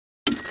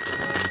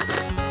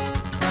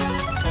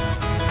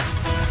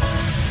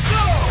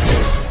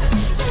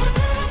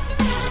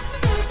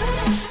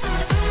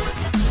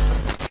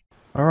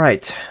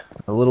Alright,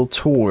 a little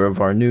tour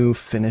of our new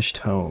finished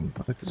home.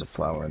 I think there's a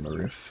flower in the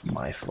roof.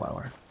 My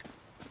flower.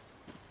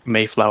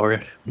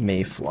 Mayflower.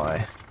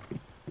 Mayfly.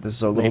 This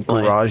is our little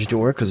Mayfly. garage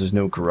door because there's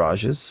no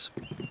garages.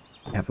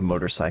 I have a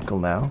motorcycle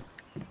now.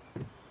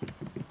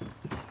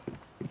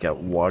 Got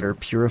water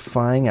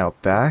purifying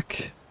out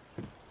back.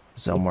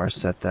 Zelmar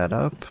set that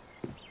up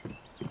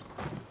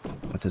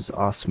with his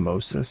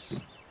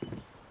osmosis.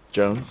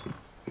 Jones.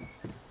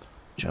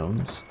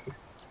 Jones.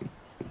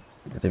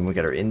 And then we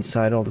got our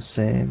inside all the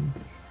same.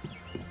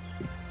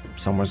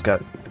 Zelmar's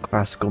got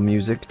classical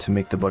music to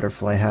make the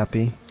butterfly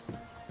happy.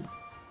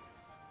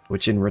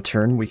 Which in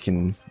return we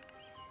can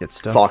get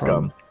stuff Fuck from.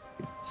 'em.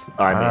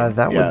 I mean,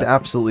 That would yeah.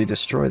 absolutely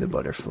destroy the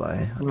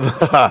butterfly.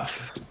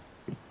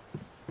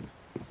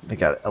 They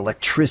got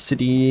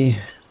electricity,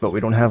 but we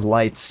don't have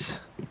lights.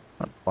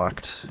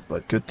 Unlocked,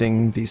 but good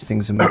thing these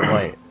things emit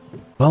light.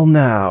 Well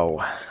now,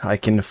 I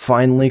can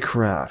finally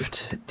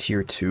craft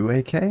tier 2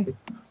 AK.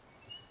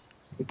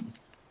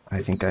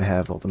 I think I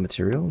have all the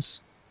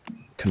materials.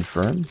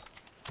 Confirmed.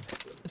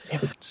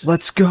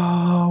 Let's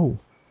go!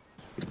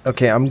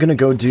 Okay, I'm gonna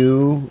go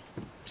do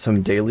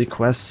some daily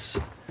quests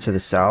to the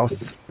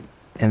south,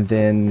 and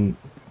then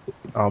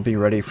I'll be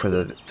ready for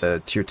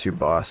the tier 2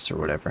 boss or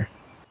whatever.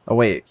 Oh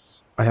wait,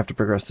 I have to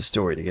progress the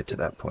story to get to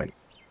that point,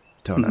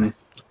 don't I?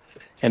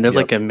 And there's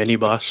Yep. like a mini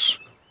boss.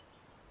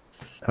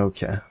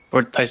 Okay.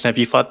 Or Tyson, have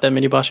you fought that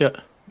mini boss yet?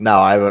 No,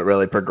 I haven't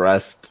really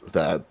progressed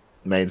that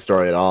main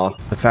story at all.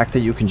 The fact that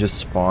you can just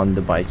spawn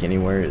the bike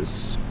anywhere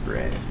is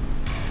great.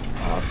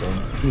 Awesome.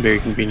 Very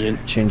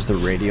convenient. Change the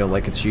radio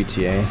like it's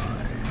GTA.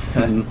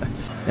 Mhm.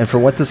 And for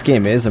what this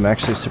game is, I'm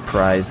actually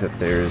surprised that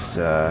there's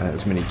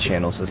as many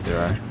channels as there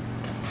are.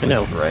 I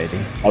know. Variety.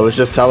 I was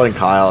just telling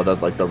Kyle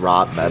that like the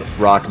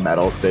rock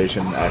metal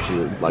station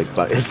actually like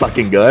is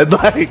fucking good.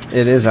 Like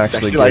It is it's actually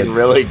actually good. like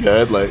really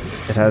good. Like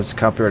It has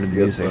copyrighted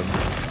there's music.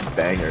 some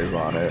bangers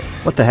on it.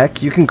 What the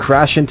heck? You can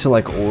crash into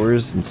like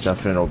ores and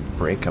stuff and it'll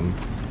break them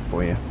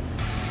for you.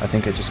 I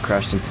think I just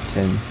crashed into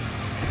tin.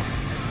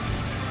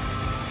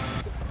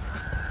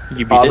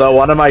 You beat Although it?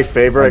 one of my I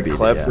favorite beat it,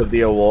 clips yeah. of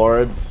the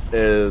awards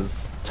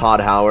is Todd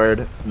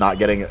Howard not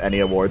getting any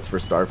awards for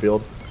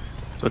Starfield.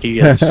 So do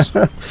you guys?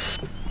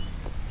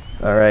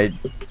 Alright.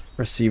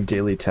 Receive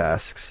daily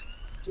tasks.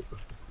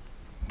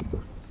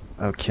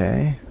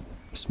 Okay.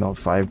 Smelled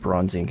 5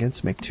 bronze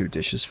ingots, make 2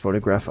 dishes,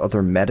 photograph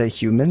other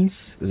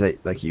meta-humans? Is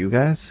that like you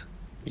guys?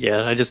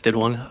 Yeah, I just did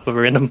one of a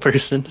random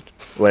person.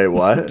 Wait,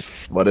 what?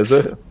 What is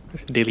it?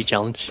 Daily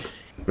challenge.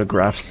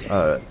 Photographs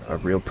a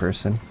real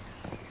person.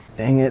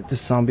 Dang it, the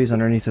zombie's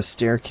underneath a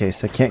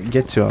staircase. I can't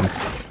get to him.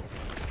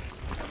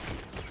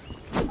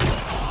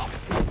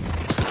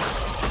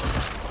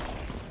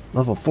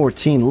 Level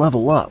 14,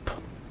 level up.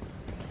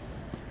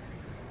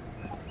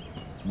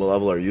 What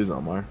level are you,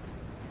 Zelmar?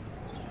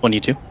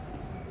 22.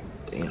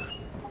 Damn.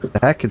 The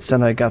heck, it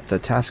said I got the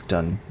task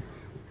done.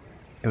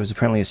 It was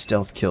apparently a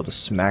stealth kill to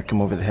smack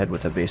him over the head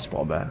with a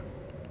baseball bat.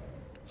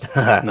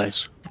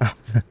 Nice.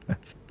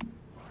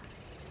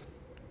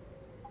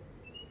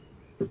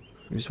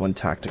 Here's one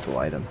tactical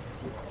item.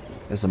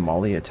 Is a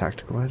molly a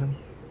tactical item?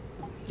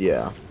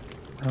 Yeah.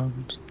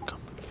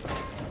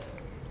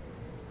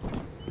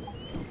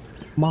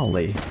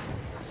 Molly.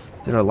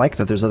 Dude, I like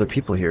that there's other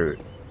people here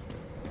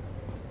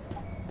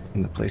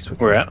in the place with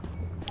Where me. at?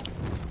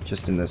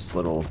 Just in this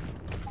little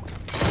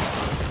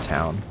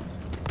town.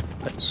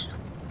 Nice.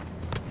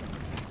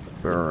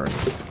 Burn.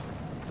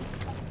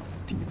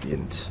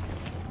 Deviant.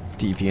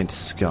 Deviant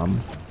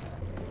scum.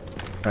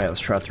 Alright,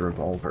 let's try out the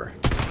revolver.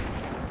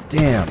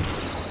 Damn.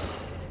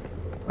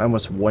 I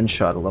almost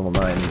one-shot a level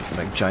 9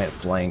 like giant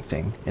flying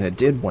thing. And it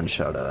did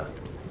one-shot a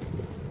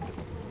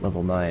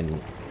level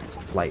 9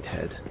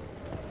 lighthead.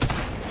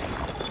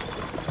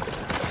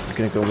 I'm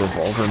gonna go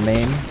revolver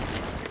main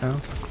now.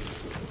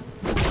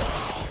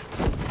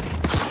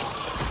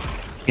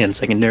 And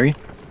secondary.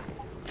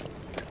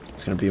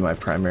 It's gonna be my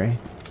primary.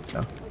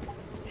 No.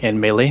 And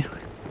melee.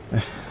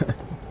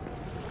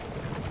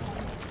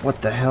 What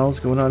the hell's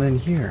going on in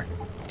here?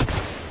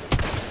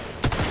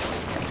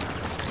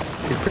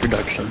 In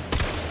production.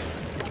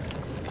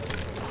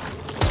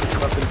 Switch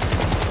weapons.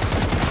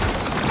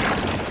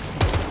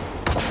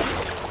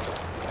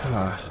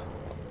 Ah.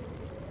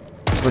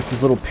 There's like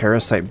these little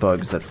parasite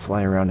bugs that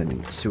fly around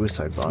and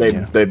suicide bomb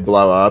you. They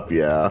blow up,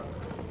 yeah.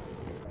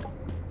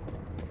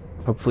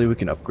 Hopefully we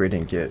can upgrade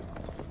and get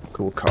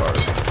cool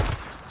cars.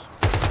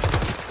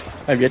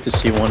 I've yet to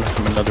see one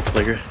from another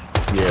player.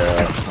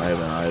 Yeah, I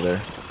haven't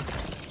either.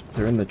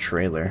 They're in the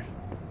trailer.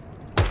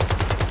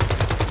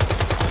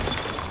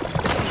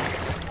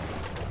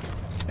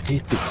 I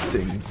hate these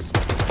things.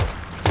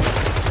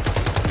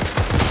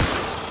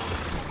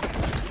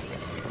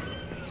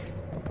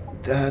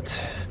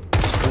 That.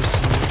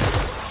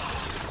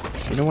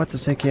 You know what?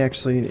 This AK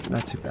actually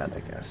not too bad, I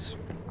guess.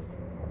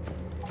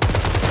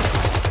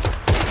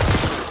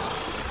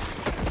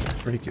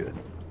 Pretty good.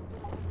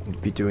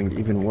 I'd be doing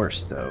even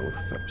worse though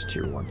if it was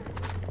tier 1.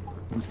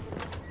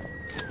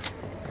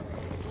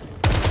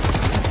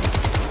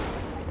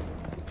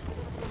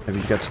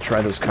 Have you got to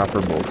try those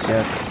copper bolts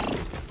yet,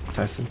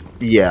 Tyson?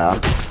 Yeah.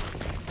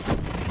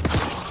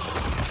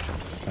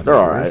 They're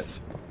alright.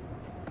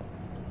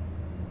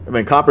 I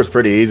mean, copper's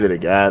pretty easy to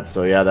get,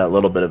 so yeah, that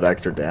little bit of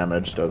extra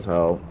damage does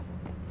help.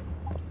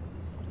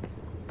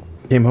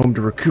 Came home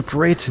to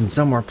recuperate, and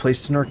somewhere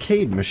placed an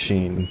arcade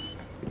machine.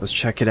 Let's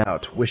check it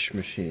out. Wish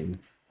machine.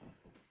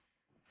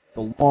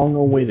 The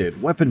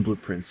long-awaited weapon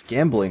blueprints,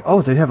 gambling.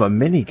 Oh, they have a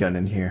minigun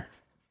in here.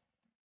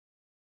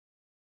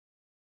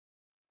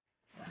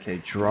 Okay,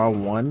 draw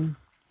one.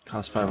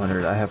 Cost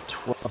 500. I have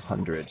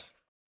 1,200.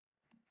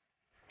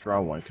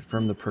 Draw one.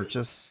 Confirm the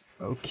purchase.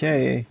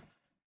 Okay.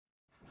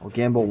 I'll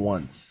gamble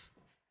once.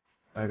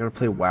 I gotta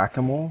play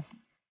whack-a-mole?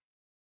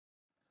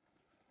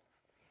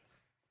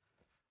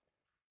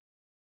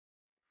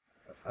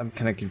 I'm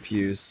kinda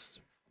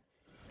confused.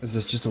 Is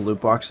this just a loot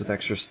box with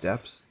extra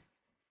steps?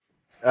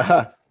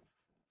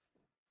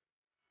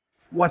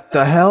 What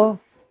the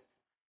hell?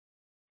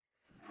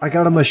 I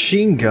got a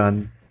machine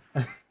gun.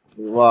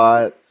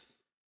 What?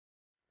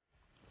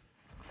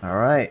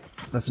 Alright,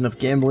 that's enough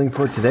gambling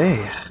for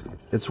today.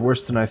 It's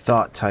worse than I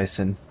thought,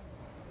 Tyson.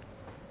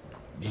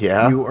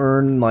 Yeah? You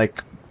earn,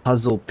 like,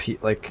 puzzle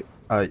pieces,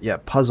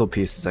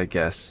 I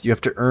guess. You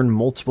have to earn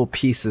multiple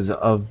pieces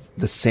of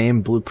the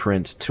same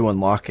blueprint to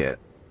unlock it.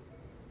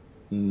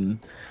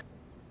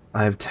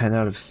 I have 10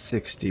 out of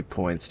 60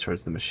 points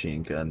towards the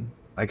machine gun.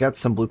 I got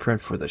some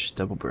blueprint for the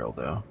double barrel,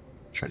 though.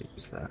 I'll try to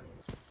use that.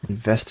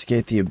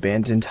 Investigate the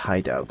abandoned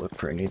hideout. Look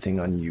for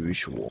anything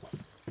unusual.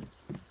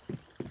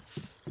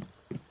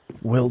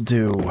 Will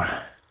do.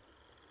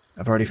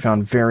 I've already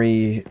found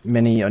very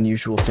many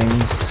unusual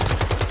things.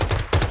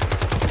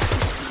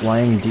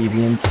 Flying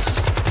deviants.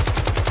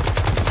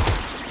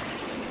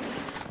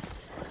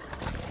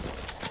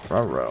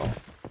 Ruh-roh.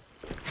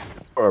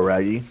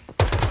 Alrighty.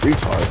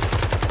 Retard.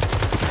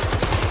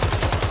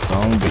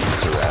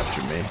 Zombies are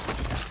after me.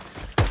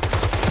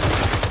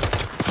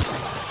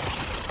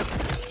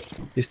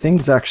 These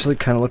things actually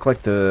kind of look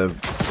like the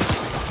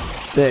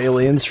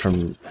aliens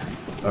from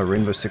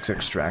Rainbow Six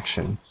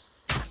Extraction.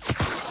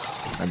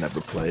 I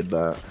never played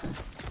that.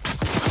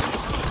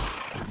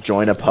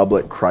 Join a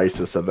public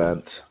crisis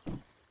event.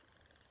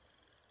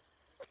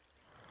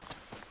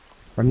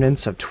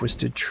 Remnants of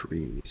twisted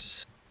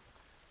trees.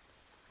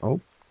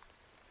 Oh.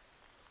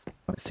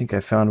 I think I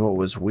found what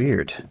was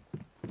weird.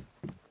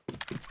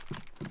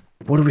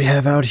 What do we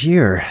have out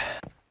here?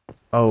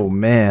 Oh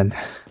man.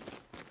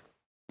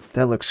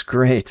 That looks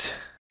great.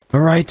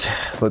 Alright,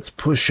 let's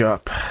push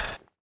up.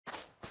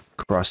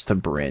 Across the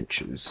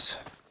branches.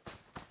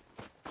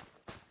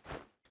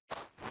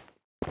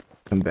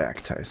 Come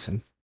back,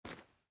 Tyson.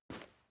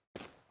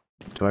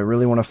 Do I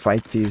really want to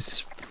fight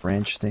these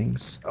branch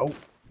things? Oh.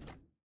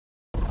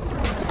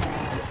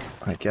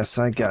 I guess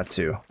I got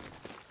to.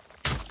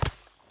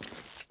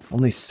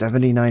 Only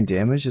 79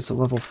 damage? It's a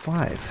level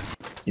 5.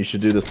 You should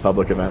do this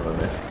public event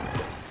with me.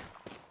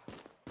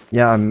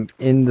 Yeah, I'm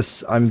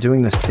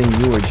doing this thing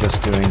you were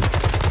just doing.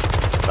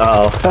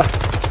 Oh.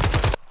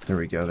 There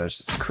we go, there's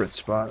this crit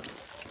spot.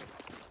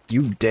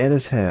 You dead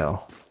as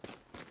hell.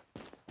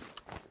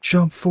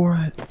 Jump for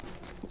it.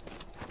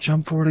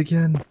 Jump for it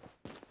again.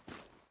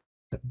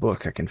 That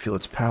book, I can feel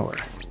its power.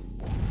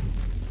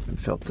 I've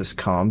felt this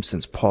calm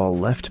since Paul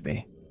left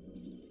me.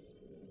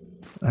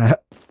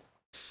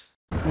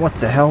 What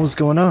the hell is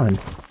going on?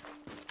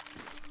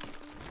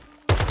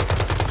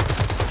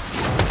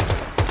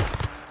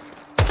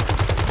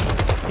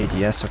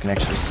 ADS so I can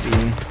actually see.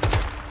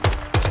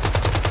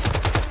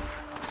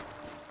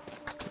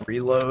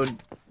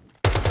 Reload.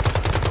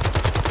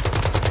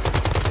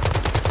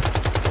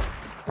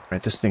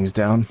 Alright, this thing's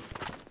down.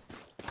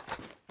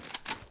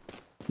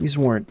 These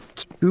weren't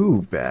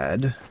too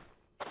bad.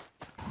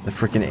 The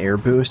freaking air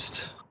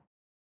boost.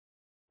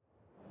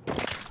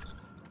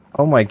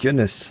 Oh my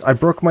goodness, I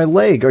broke my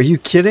leg. Are you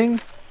kidding?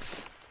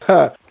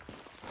 I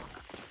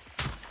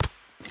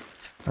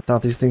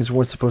thought these things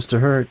weren't supposed to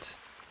hurt.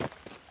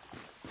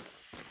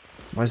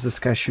 Why is this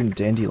guy shooting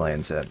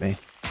dandelions at me?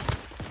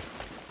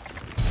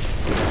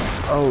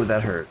 Oh,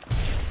 that hurt.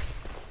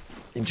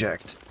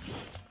 Inject.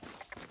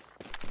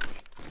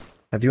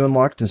 Have you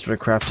unlocked and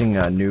started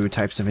crafting new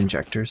types of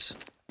injectors?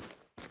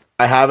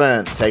 I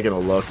haven't taken a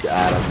look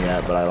at them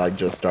yet, but I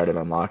just started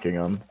unlocking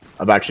them.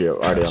 I've actually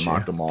already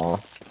unlocked them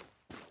all.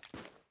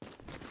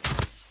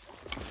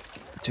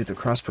 Dude, the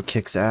crossbow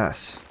kicks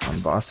ass on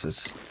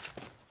bosses.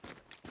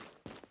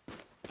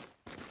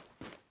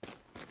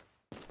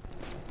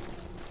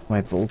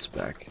 My bolt's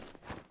back.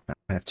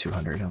 I have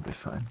 200, I'll be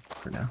fine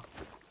for now.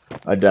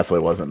 I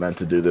definitely wasn't meant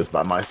to do this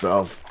by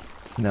myself.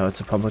 No,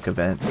 it's a public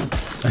event.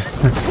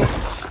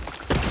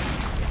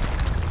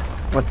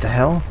 What the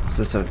hell? Is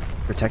this a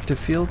protective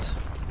field?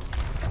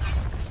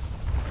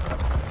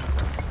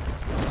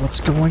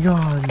 What's going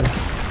on?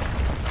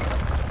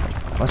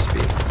 Must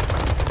be.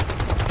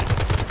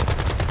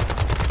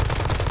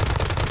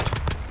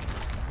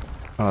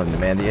 Oh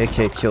man, the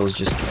AK kills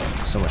just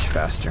so much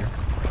faster.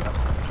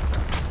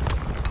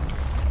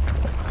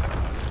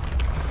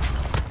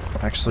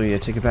 Actually, I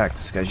take it back.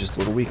 This guy's just a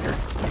little weaker.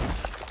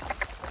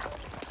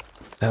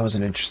 That was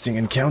an interesting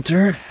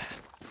encounter.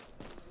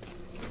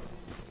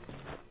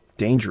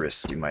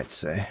 Dangerous, you might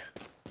say.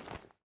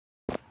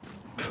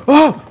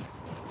 Oh!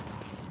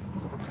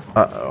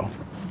 Uh-oh.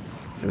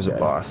 There's a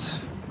boss.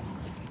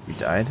 You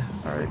died?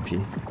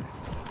 R.I.P.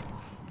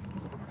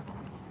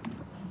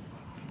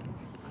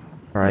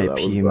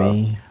 R.I.P.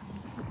 me.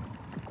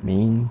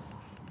 Mean.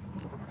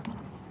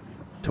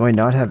 Do I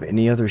not have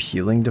any other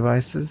healing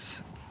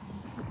devices?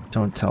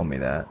 Don't tell me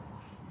that.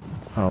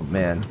 Oh,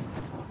 man.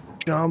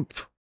 Jump!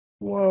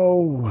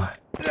 Whoa!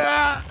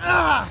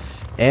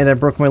 And I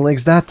broke my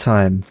legs that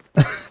time.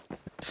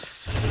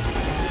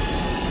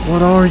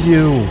 What are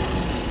you?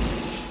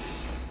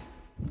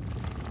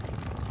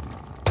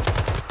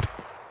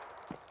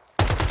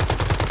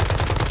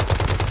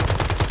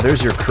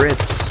 There's your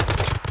crits.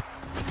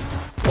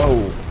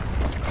 Whoa.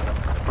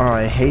 Oh,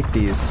 I hate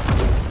these.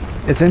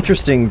 It's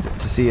interesting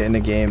to see it in a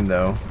game,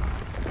 though.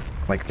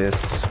 Like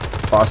this.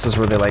 Bosses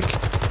where they, like,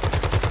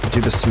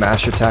 do the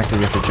smash attack that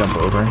you have to jump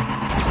over.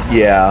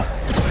 Yeah.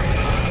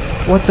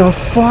 What the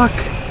fuck?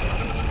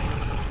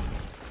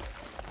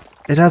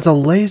 It has a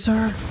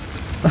laser?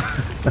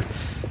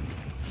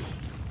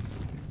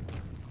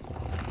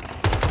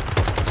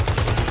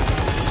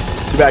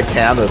 Too bad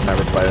Candace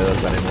never play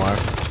this anymore.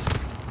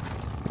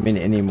 I mean,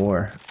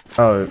 anymore.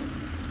 Oh.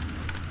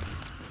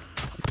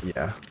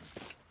 Yeah.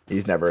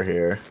 He's never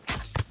here.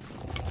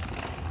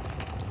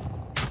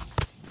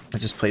 I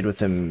just played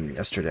with him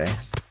yesterday.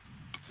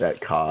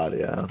 That COD,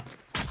 yeah.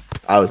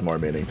 I was more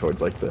meaning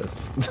towards like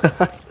this.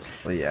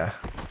 Well, yeah.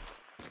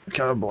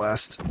 Kind of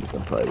blast.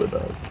 Don't play with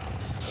us.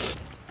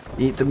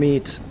 Eat the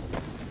meat.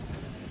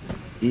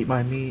 Eat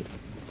my meat.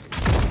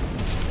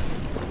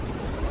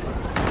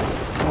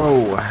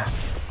 Whoa.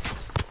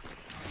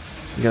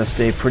 You gotta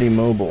stay pretty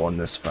mobile in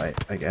this fight,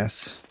 I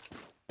guess.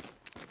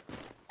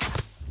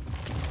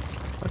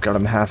 I've got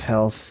him half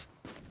health.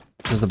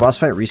 Does the boss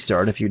fight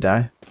restart if you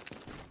die?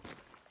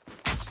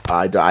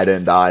 I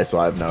didn't die, so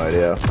I have no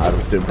idea. I'd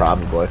assume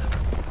probably.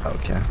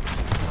 Okay.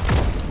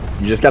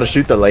 You just gotta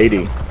shoot the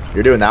lady.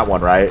 You're doing that one,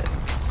 right?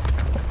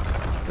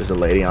 There's a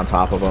lady on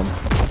top of him.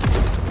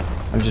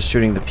 I'm just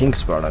shooting the pink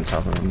spot on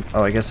top of him.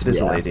 Oh, I guess it is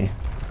a lady.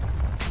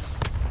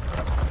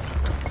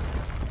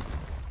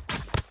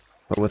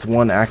 But with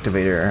one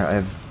activator, I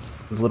have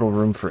little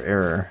room for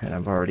error, and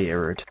I've already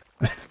errored.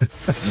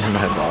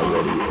 I've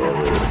already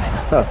errored.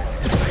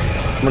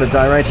 I'm gonna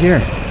die right here.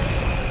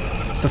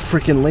 The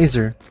freaking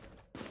laser.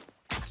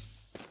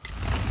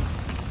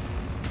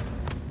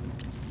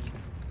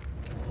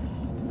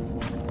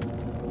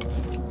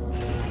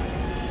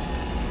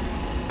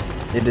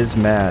 It is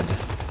mad.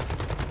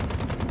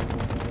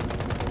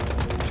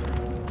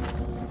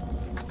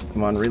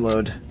 Come on,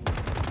 reload.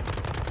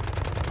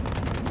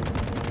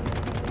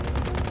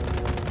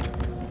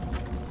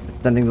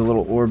 It's sending the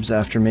little orbs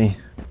after me.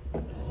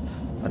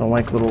 I don't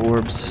like little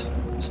orbs.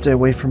 Stay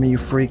away from me, you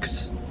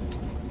freaks.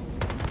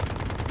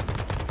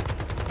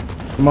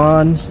 Come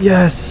on.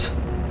 Yes!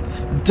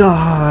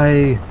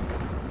 Die!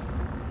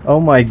 Oh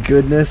my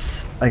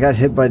goodness. I got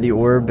hit by the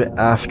orb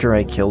after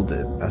I killed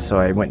it, so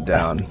I went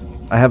down.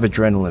 I have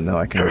adrenaline, though.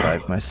 I can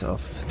revive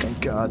myself.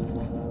 Thank God.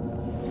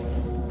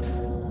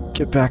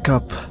 Get back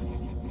up.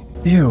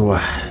 Ew.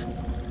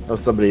 Oh,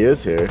 somebody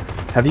is here.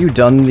 Have you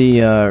done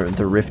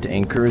the rift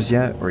anchors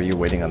yet, or are you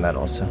waiting on that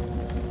also?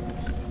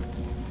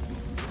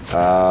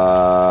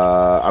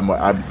 I'm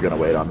gonna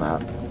wait on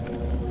that.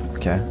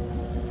 Okay.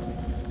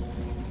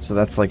 So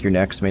that's like your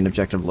next main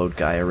objective: load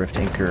Gaia, rift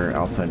anchor,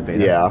 alpha, and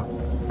beta. Yeah.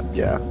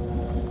 Yeah.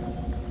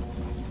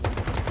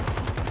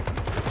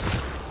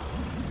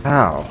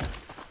 Ow.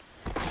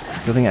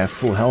 Feeling I have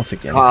full health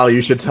again. Oh,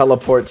 you should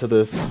teleport to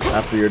this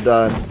after you're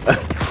done.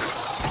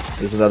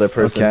 There's another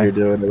person here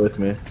doing it with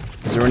me.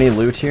 Is there any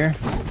loot here?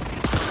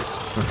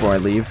 Before I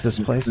leave this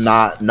place?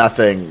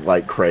 Nothing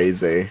like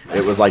crazy.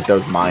 It was like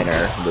those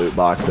minor loot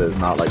boxes,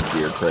 not like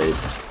gear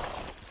crates.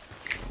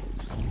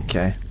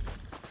 Okay.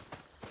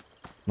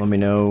 Let me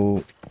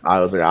know. I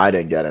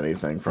didn't get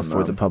anything from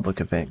before them. the public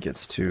event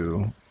gets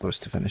too close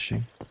to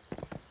finishing.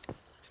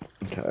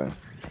 Okay.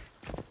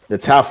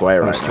 It's halfway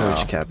right now.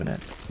 Storage cabinet.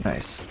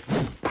 Nice.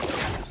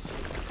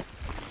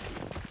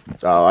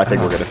 Oh, I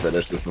think we're gonna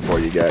finish this before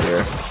you get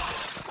here.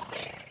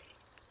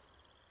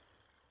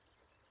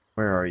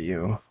 Where are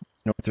you?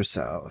 North or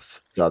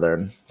south?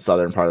 Southern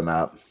part of the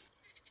map.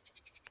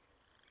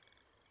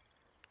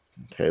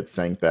 Okay, it's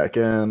sank back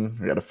in.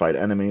 We gotta fight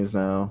enemies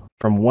now.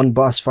 From one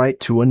boss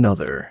fight to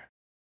another.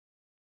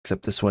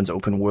 Except this one's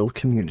open world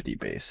community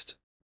based.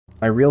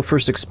 My real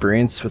first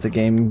experience with a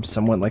game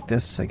somewhat like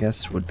this, I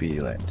guess, would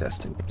be like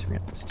Destiny, to be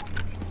honest.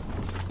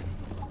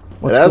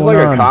 What's it has going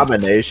like on? a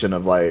combination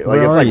of like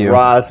Where it's are like you?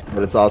 Rust,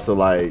 but it's also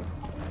like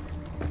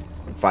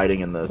fighting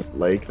in this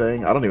lake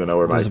thing. I don't even know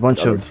where There's a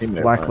bunch of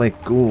Black Lake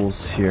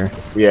ghouls here.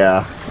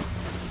 Yeah.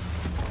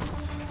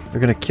 They're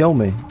gonna kill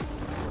me.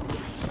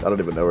 I don't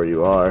even know where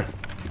you are.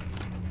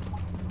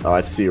 Oh,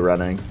 I see you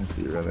running. I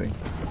see you running.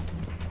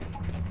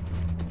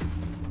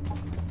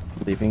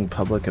 Leaving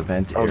public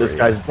event area. Oh, this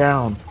guy's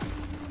down.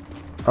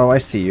 Oh, I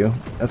see you.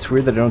 That's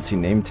weird that I don't see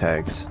name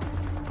tags.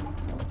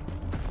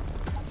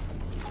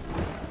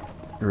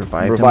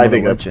 Revived him,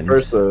 Reviving what a legend.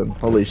 person.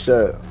 Holy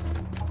shit.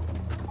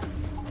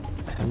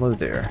 Hello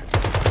there.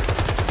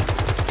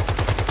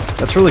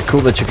 That's really cool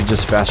that you could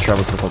just fast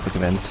travel to public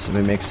events. I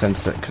mean, it makes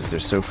sense that because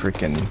they're so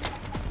freaking...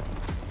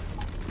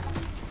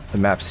 The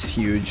map's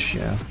huge,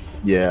 you know?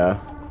 Yeah.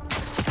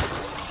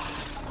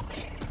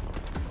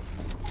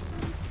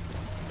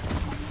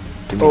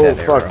 Give me Oh, that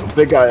fuck. arrow.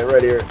 Big guy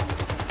right here.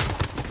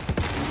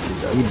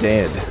 He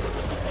dead.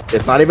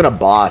 It's not even a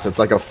boss. It's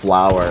like a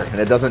flower. And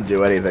it doesn't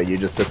do anything. You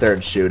just sit there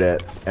and shoot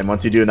it. And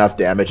once you do enough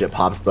damage, it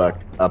pops back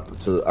up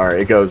to... Or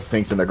it goes,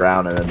 sinks in the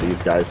ground, and then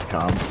these guys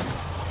come.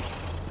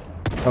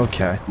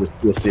 Okay.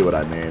 You'll see what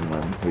I mean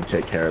when we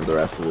take care of the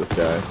rest of this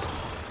guy.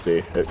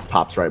 See, it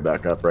pops right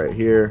back up right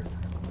here.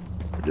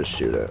 We just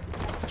shoot it.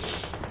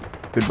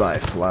 Goodbye,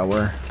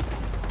 flower.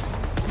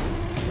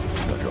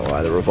 Not gonna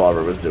lie, the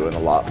revolver was doing a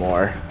lot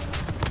more.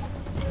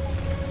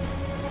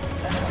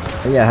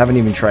 Oh, yeah, I haven't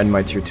even tried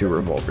my tier 2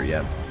 revolver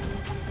yet.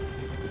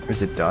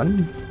 Is it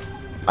done?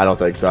 I don't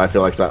think so. I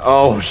feel like so.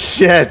 Oh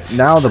shit!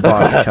 Now the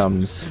boss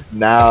comes.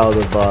 Now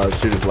the boss.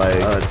 Shoot his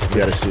legs. Oh, it's You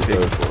gotta this shoot big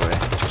those. boy.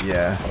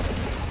 Yeah.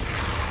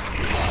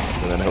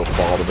 And then he'll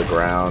fall to the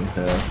ground.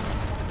 Yeah.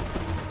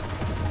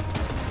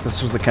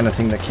 This was the kind of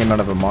thing that came out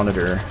of a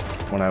monitor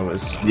when I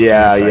was...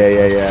 Yeah, doing yeah,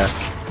 side yeah,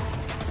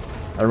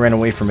 quests. I ran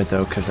away from it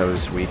though because I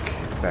was weak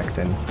back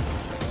then.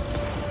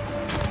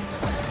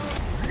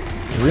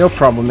 The real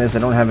problem is I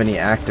don't have any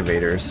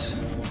activators.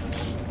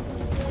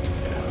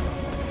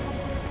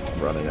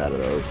 I'm running out of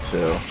those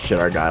too. Shit,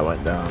 our guy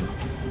went down.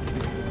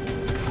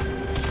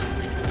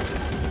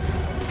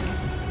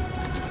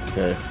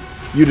 Okay.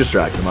 You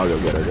distract him, I'll go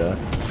get our guy.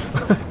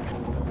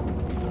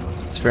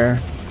 It's fair.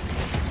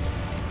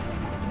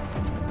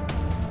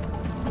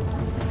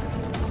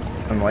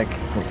 I'm like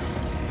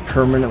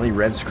permanently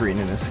red screen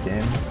in this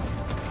game.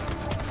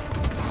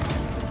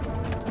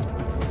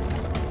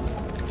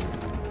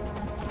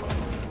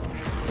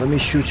 Let me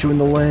shoot you in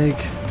the leg.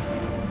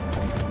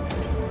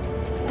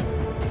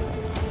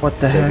 What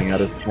the Taking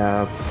heck? out his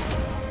calves.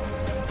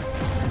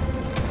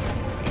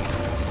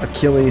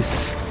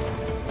 Achilles.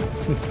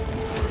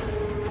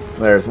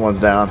 There's one's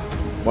down.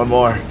 One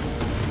more.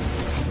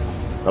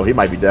 Oh, he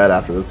might be dead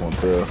after this one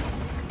too.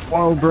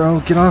 Whoa, bro,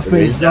 get off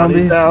me, He's down,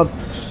 zombies! he's down.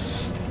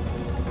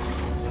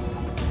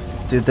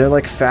 Dude, they're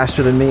like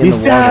faster than me in He's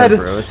the dead!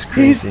 water, bro. It's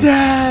crazy. He's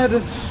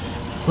dead!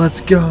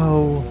 Let's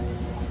go!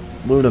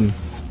 Loot him.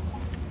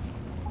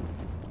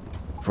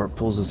 Before it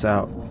pulls us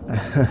out.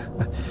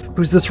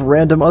 Who's this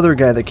random other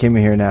guy that came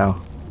in here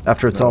now?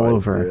 After it's all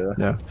over.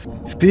 No.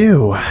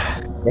 Phew!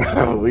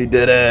 We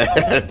did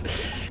it!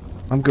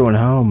 I'm going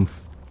home.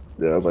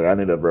 Yeah, I was like, I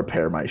need to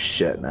repair my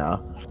shit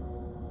now.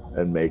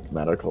 And make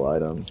medical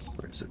items.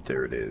 Where is it?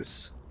 There it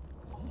is.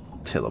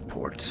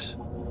 Teleport.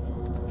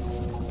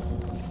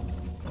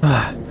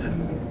 I'm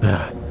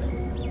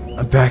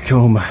back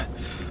home.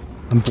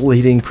 I'm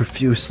bleeding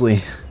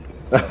profusely.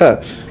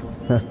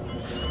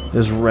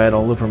 There's red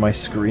all over my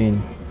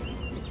screen.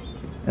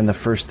 And the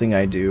first thing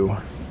I do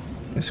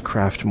is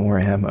craft more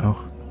ammo.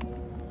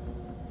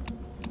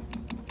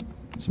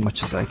 As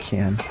much as I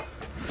can.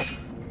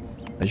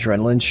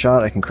 Adrenaline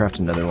shot, I can craft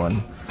another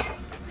one.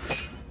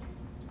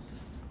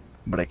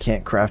 But I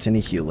can't craft any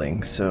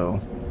healing, so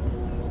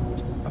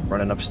I'm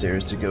running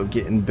upstairs to go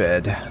get in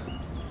bed.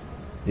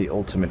 The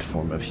ultimate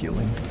form of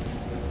healing.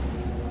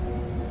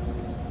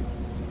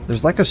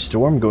 There's like a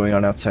storm going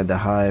on outside the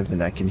hive,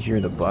 and I can hear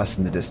the bus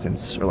in the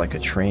distance, or like a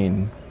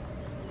train.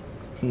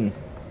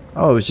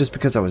 Oh, it was just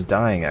because I was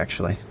dying,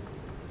 actually.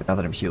 But now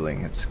that I'm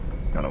healing, it's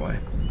gone away.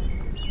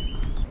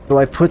 So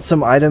I put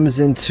some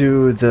items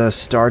into the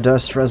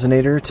Stardust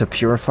Resonator to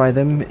purify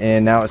them,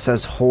 and now it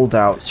says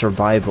Holdout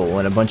Survival,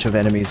 and a bunch of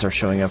enemies are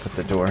showing up at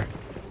the door.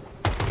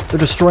 They're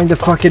destroying the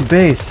fucking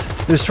base!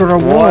 They're destroying our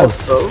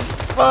walls! What the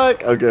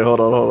fuck? Okay, hold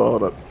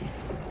on.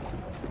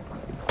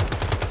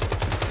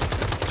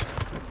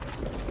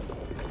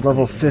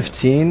 Level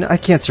 15? I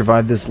can't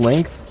survive this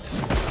length.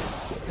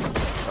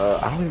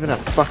 I don't even have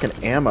fucking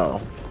ammo.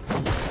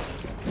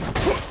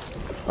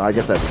 Oh, I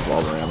guess I have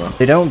revolver ammo.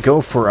 They don't go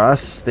for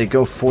us, they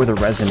go for the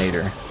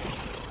Resonator.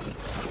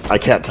 I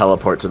can't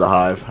teleport to the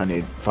hive. I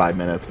need 5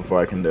 minutes before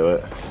I can do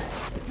it.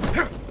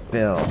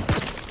 Bill.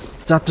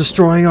 Stop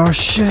destroying our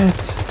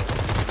shit!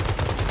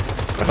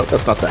 I hope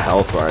that's not the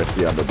health bar I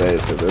see on the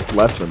base, because it's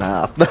less than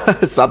half.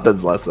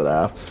 Something's less than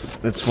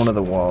half. It's one of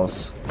the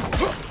walls.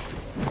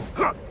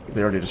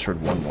 They already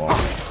destroyed one wall.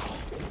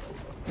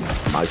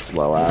 My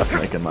slow ass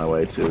making my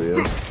way to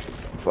you.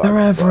 Fuck, They're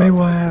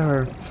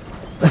everywhere!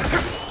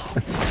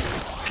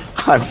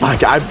 I'm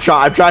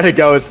trying to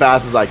go as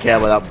fast as I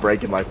can without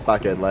breaking my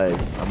fucking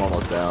legs. I'm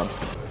almost down.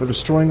 They're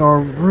destroying our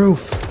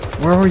roof!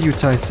 Where are you,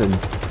 Tyson?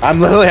 I'm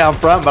literally out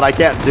front, but I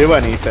can't do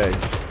anything.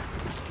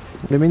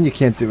 What do you mean you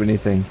can't do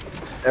anything?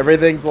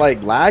 Everything's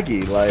like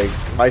laggy. Like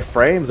my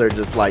frames are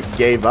just like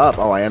gave up.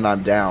 Oh, and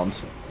I'm downed.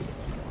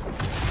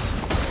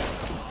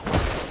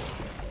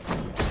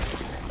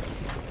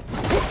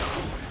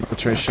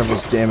 Military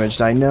shovel's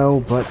damaged, I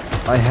know, but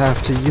I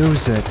have to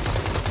use it.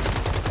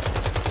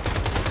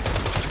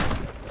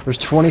 There's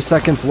 20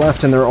 seconds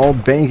left and they're all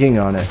banging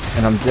on it,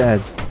 and I'm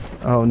dead.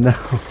 Oh no.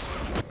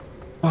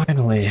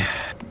 Finally,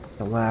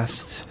 the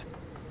last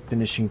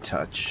finishing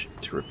touch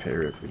to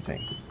repair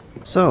everything.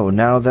 So,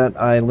 now that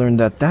I learned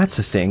that that's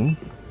a thing,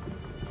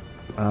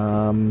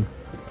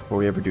 before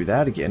we ever do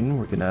that again,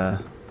 we're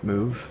gonna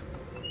move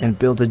and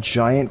build a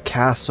giant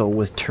castle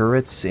with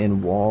turrets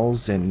and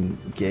walls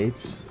and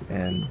gates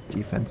and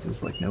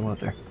defenses like no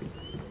other.